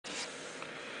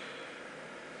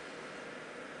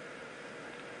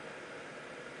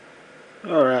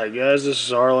Alright guys, this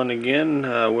is Arlen again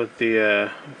with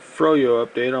the Froyo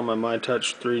update on my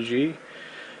Mytouch 3G.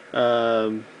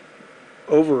 Um,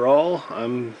 Overall,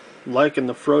 I'm liking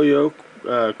the Froyo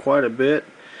quite a bit.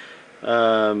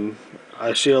 I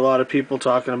see a lot of people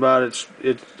talking about it's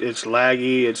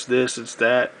laggy, it's this, it's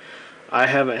that. I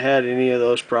haven't had any of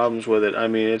those problems with it. I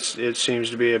mean, it seems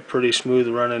to be a pretty smooth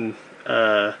running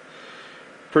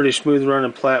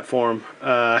platform.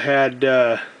 I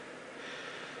had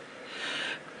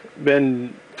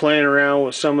been playing around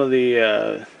with some of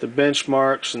the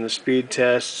benchmarks and the speed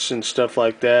tests and stuff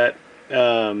like that,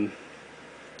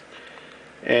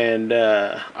 and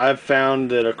I've found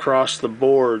that across the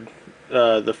board,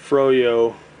 the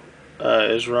Froyo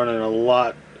is running a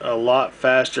lot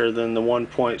faster than the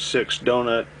 1.6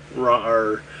 donut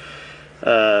or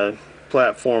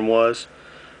platform was.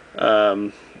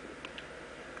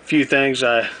 Few things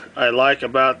I like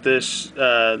about this,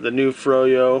 the new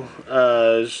Froyo,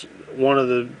 is one of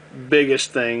the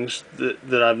biggest things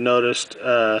that I've noticed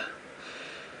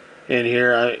in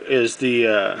here is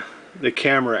the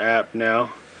camera app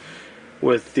now,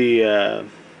 with the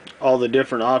all the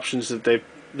different options that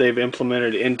they've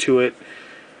implemented into it,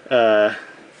 kind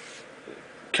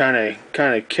of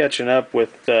catching up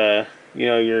with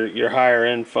your higher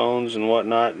end phones and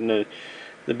whatnot, and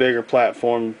the bigger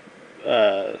platform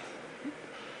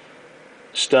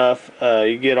stuff.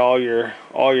 You get all your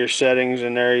settings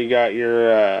in there. You got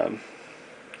your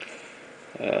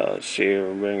let's see,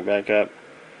 we'll bring it back up.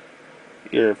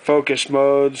 Your focus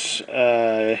modes,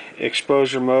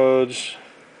 exposure modes.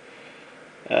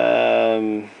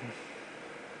 Not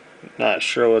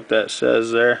sure what that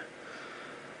says there.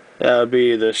 That would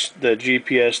be the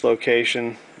GPS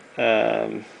location,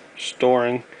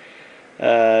 storing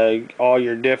all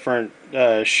your different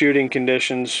shooting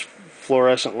conditions,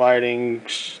 fluorescent lighting,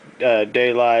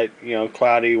 daylight,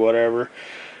 cloudy, whatever.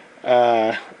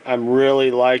 I'm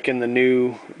really liking the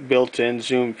new built-in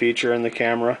zoom feature in the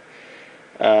camera.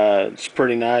 It's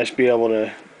pretty nice to be able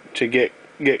to get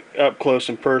up close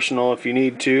and personal if you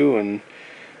need to and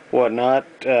whatnot.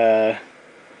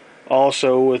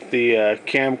 Also, with the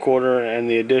camcorder and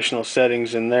the additional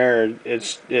settings in there,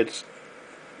 it's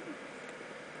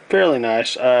fairly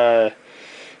nice.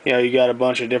 You got a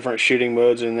bunch of different shooting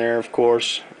modes in there, of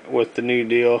course, with the new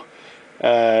deal.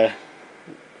 You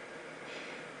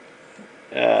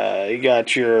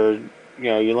got your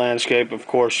landscape, of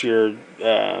course, your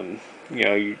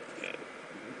your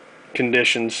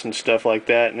conditions and stuff like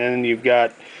that, and then you've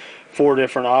got 4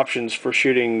 different options for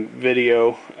shooting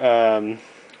video.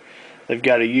 They've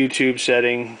got a YouTube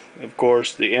setting, of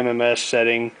course, the MMS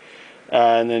setting,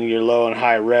 and then your low and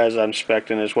high res, I'm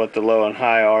expecting, is what the low and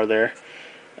high are there.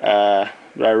 But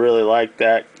I really like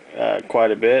that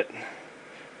quite a bit.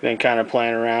 Been kind of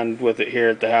playing around with it here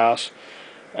at the house.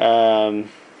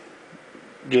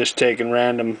 Just taking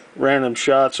random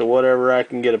shots of whatever I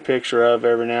can get a picture of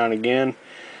every now and again.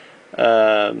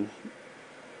 Another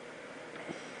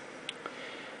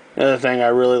thing I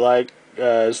really like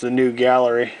is the new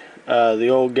gallery. The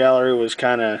old gallery was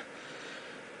kind of,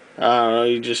 I don't know,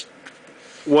 you just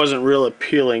wasn't real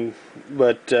appealing,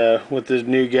 but with the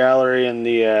new gallery and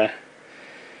the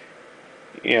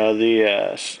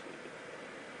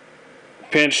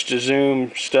pinch to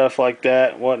zoom stuff like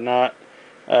that, whatnot,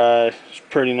 it's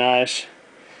pretty nice.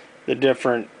 The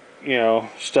different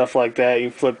stuff like that,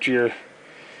 you flip to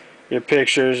your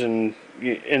pictures, and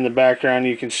in the background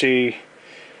you can see,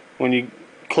 when you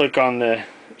click on the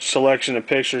selection of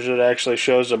pictures, it actually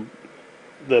shows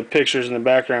the pictures in the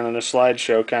background in a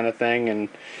slideshow kind of thing, and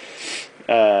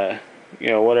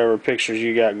whatever pictures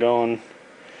you got going.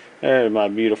 There's my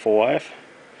beautiful wife.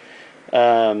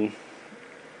 But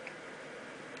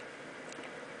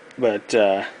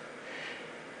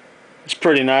it's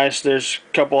pretty nice. There's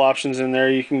a couple options in there.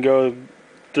 You can go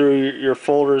through your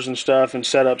folders and stuff and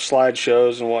set up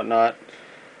slideshows and whatnot.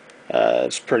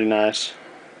 It's pretty nice.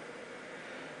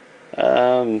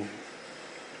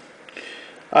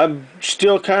 I'm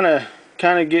still kind of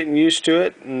getting used to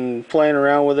it and playing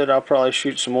around with it. I'll probably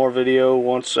shoot some more video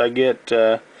once I get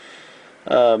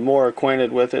more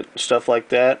acquainted with it and stuff like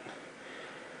that.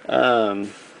 Go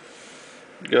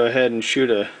ahead and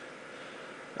shoot a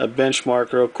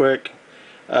benchmark real quick.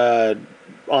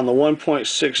 On the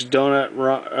 1.6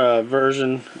 donut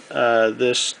version,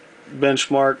 this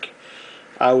benchmark,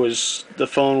 the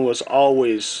phone was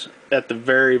always at the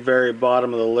very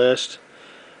bottom of the list.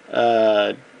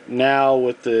 Now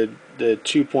with the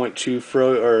 2.2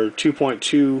 Froyo, or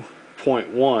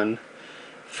 2.2.1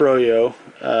 Froyo,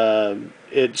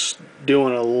 it's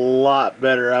doing a lot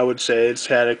better. I would say it's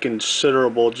had a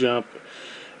considerable jump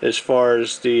as far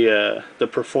as the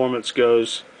performance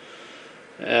goes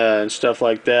and stuff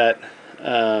like that.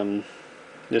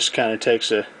 This kind of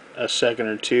takes a second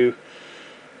or two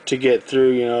to get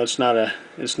through. You know, it's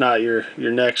not your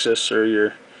Nexus or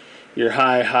your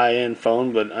high end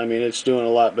phone, but I mean it's doing a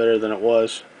lot better than it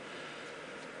was.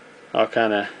 I'll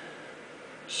kind of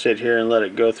sit here and let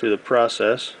it go through the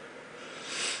process.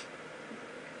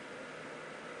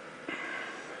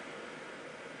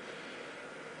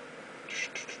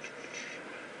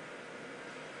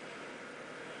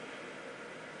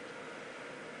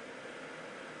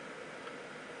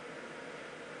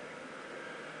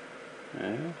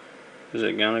 Well, is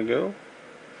it gonna go?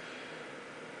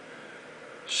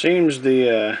 Seems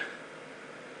the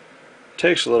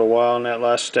takes a little while in that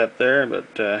last step there,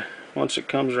 but once it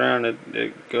comes around,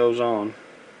 it goes on.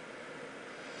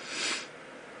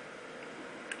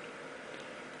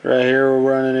 Right here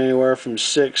we're running anywhere from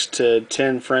 6 to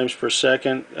 10 frames per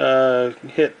second.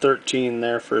 Hit 13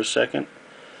 there for a second.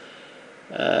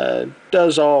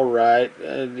 Does all right.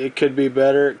 It could be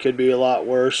better. It could be a lot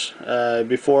worse.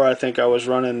 Before, I think I was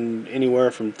running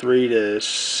anywhere from 3 to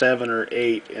 7 or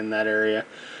 8 in that area.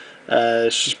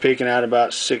 It's just peaking out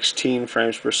about 16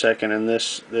 frames per second in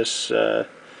this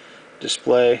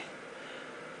display,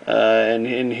 and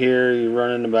in here you're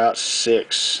running about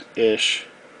 6-ish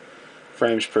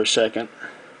frames per second.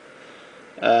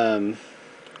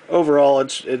 Overall,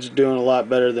 it's doing a lot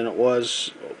better than it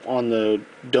was on the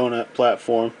Donut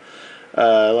platform.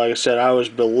 Like I said, I was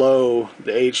below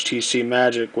the HTC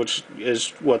Magic, which is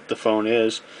what the phone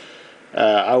is.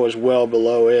 I was well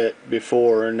below it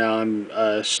before, and now I'm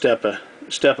a step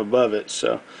above it.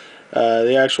 So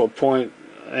the actual point,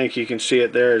 I think you can see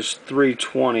it there, is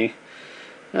 320.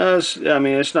 I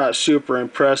mean, it's not super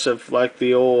impressive like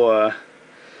the old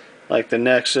like the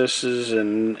Nexuses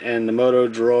and the Moto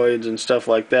Droids and stuff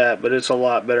like that, but it's a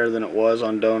lot better than it was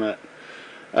on Donut.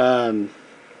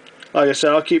 Like I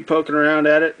said, I'll keep poking around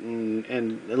at it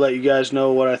and let you guys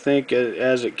know what I think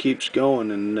as it keeps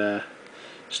going and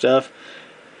stuff.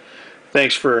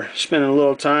 Thanks for spending a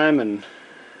little time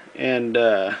and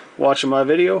watching my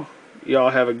video.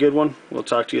 Y'all have a good one. We'll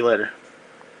talk to you later.